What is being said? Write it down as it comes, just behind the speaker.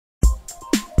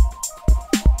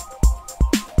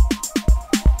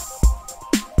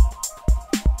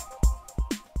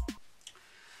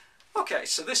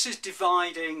so this is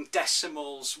dividing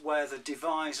decimals where the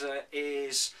divisor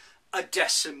is a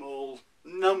decimal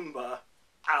number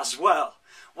as well.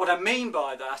 What I mean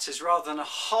by that is rather than a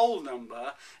whole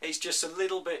number, it's just a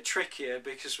little bit trickier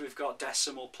because we've got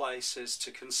decimal places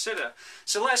to consider.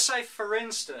 So let's say, for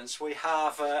instance, we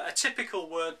have a typical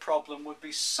word problem would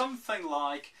be something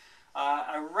like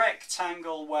a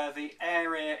rectangle where the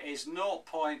area is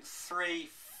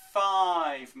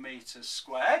 0.35 meters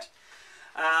squared,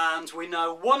 and we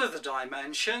know one of the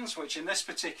dimensions, which in this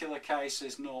particular case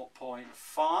is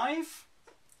 0.5.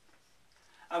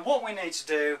 And what we need to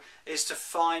do is to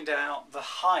find out the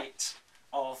height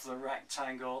of the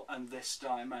rectangle and this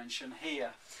dimension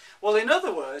here. Well, in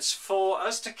other words, for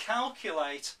us to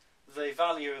calculate the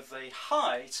value of the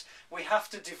height, we have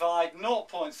to divide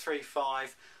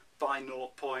 0.35 by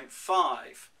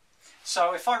 0.5.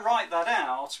 So if I write that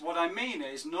out, what I mean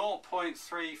is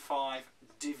 0.35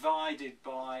 divided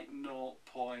by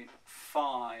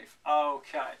 0.5.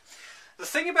 Okay. The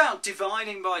thing about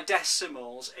dividing by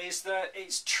decimals is that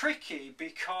it's tricky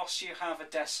because you have a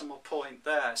decimal point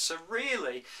there. So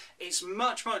really, it's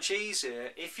much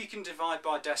easier if you can divide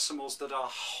by decimals that are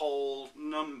whole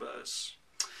numbers.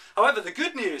 However, the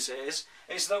good news is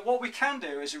that what we can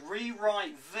do is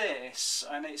rewrite this,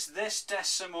 and it's this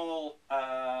decimal,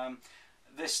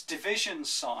 this division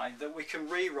sign that we can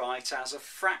rewrite as a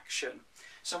fraction.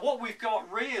 So what we've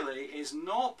got really is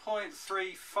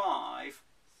 0.35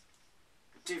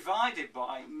 divided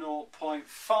by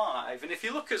 0.5, and if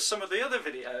you look at some of the other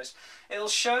videos, it'll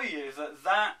show you that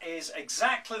that is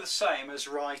exactly the same as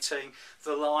writing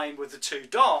the line with the two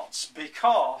dots,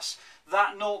 because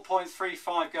that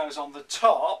 0.35 goes on the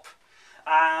top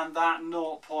and that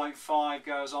 0.5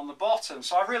 goes on the bottom.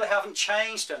 So I really haven't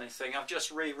changed anything, I've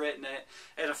just rewritten it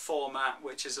in a format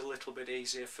which is a little bit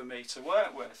easier for me to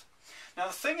work with. Now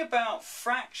the thing about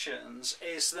fractions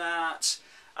is that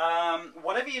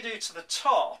whatever you do to the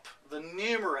top, the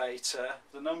numerator,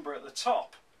 the number at the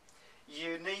top,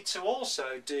 you need to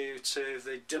also do to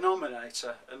the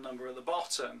denominator, a number at the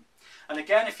bottom. And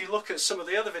again, if you look at some of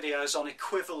the other videos on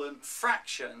equivalent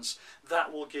fractions,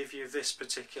 that will give you this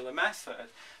particular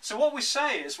method. So what we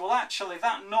say is, well actually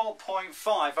that 0.5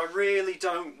 I really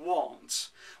don't want.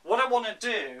 What I want to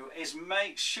do is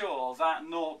make sure that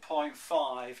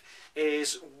 0.5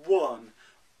 is 1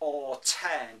 or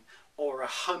 10 or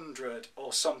 100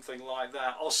 or something like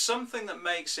that, or something that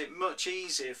makes it much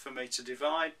easier for me to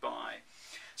divide by.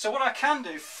 So what I can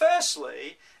do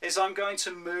firstly is I'm going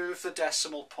to move the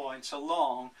decimal point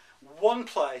along one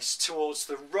place towards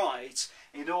the right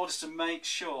in order to make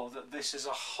sure that this is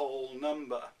a whole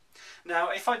number.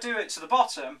 Now if I do it to the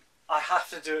bottom, I have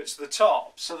to do it to the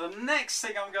top. So the next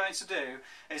thing I'm going to do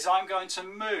is I'm going to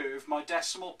move my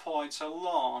decimal point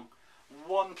along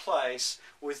one place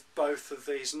with both of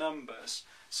these numbers.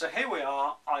 So here we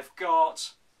are, I've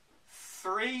got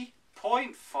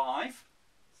 3.5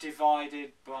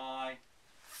 divided by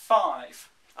 5.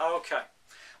 Okay,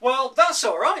 well that's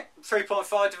alright.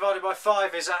 3.5 divided by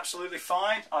 5 is absolutely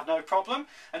fine, I've no problem.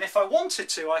 And if I wanted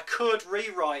to, I could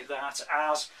rewrite that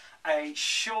as a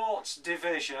short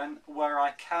division where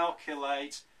I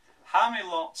calculate how many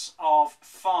lots of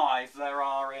 5 there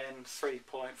are in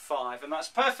 3.5, and that's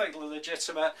perfectly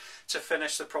legitimate to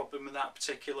finish the problem in that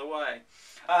particular way.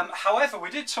 However, we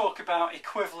did talk about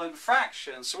equivalent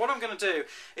fractions, so what I'm going to do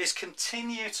is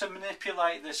continue to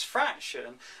manipulate this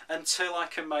fraction until I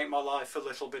can make my life a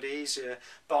little bit easier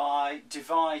by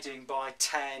dividing by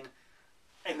 10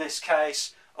 in this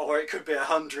case, or it could be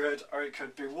 100, or it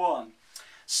could be 1.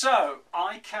 So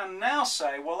I can now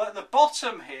say, well at the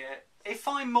bottom here, if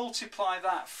I multiply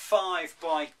that 5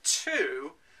 by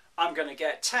 2, I'm going to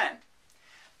get 10.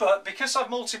 But because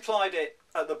I've multiplied it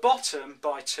at the bottom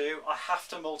by 2, I have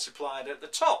to multiply it at the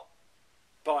top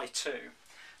by 2.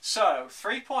 So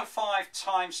 3.5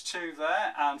 times 2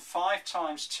 there, and 5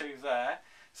 times 2 there.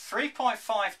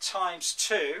 3.5 times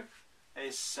 2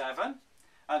 is 7,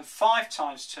 and 5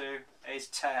 times 2 is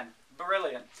 10.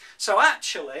 Brilliant. So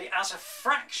actually, as a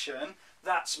fraction,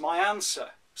 that's my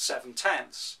answer,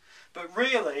 7/10. But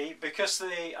really, because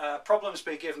the problem's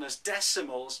been given as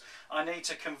decimals, I need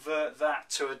to convert that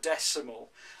to a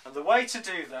decimal. And the way to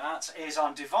do that is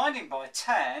I'm dividing by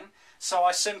 10, so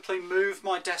I simply move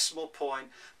my decimal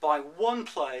point by one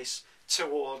place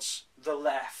towards the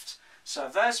left. So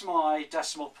there's my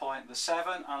decimal point, the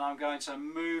 7, and I'm going to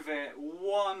move it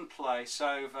one place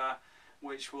over,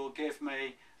 which will give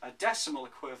me a decimal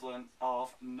equivalent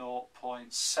of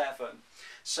 0.7.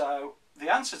 So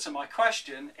the answer to my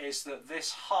question is that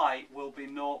this height will be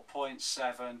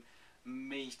 0.7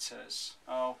 meters.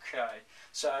 Okay,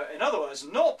 so in other words,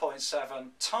 0.7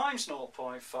 times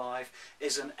 0.5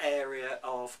 is an area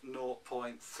of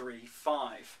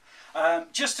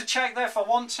 0.35. Just to check there if I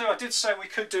want to, I did say we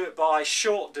could do it by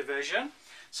short division.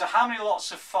 So how many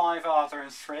lots of 5 are there in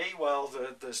 3? Well,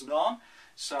 there's none.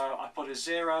 So I put a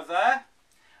 0 there.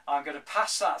 I'm going to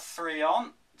pass that 3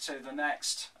 on to the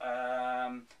next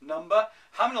number.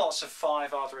 How many lots of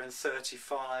 5 are there in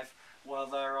 35? Well,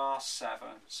 there are 7.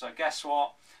 So guess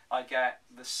what? I get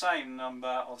the same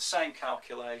number or the same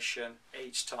calculation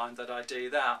each time that I do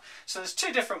that. So there's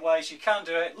 2 different ways you can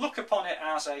do it. Look upon it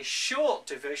as a short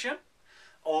division,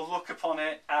 or look upon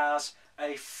it as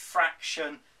a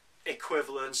fraction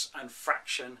equivalence and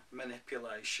fraction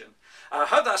manipulation. I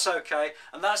hope that's okay,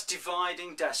 and that's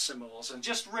dividing decimals. And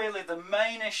just really the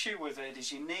main issue with it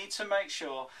is you need to make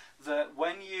sure that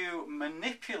when you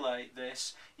manipulate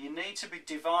this, you need to be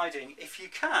dividing, if you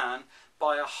can,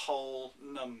 by a whole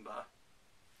number.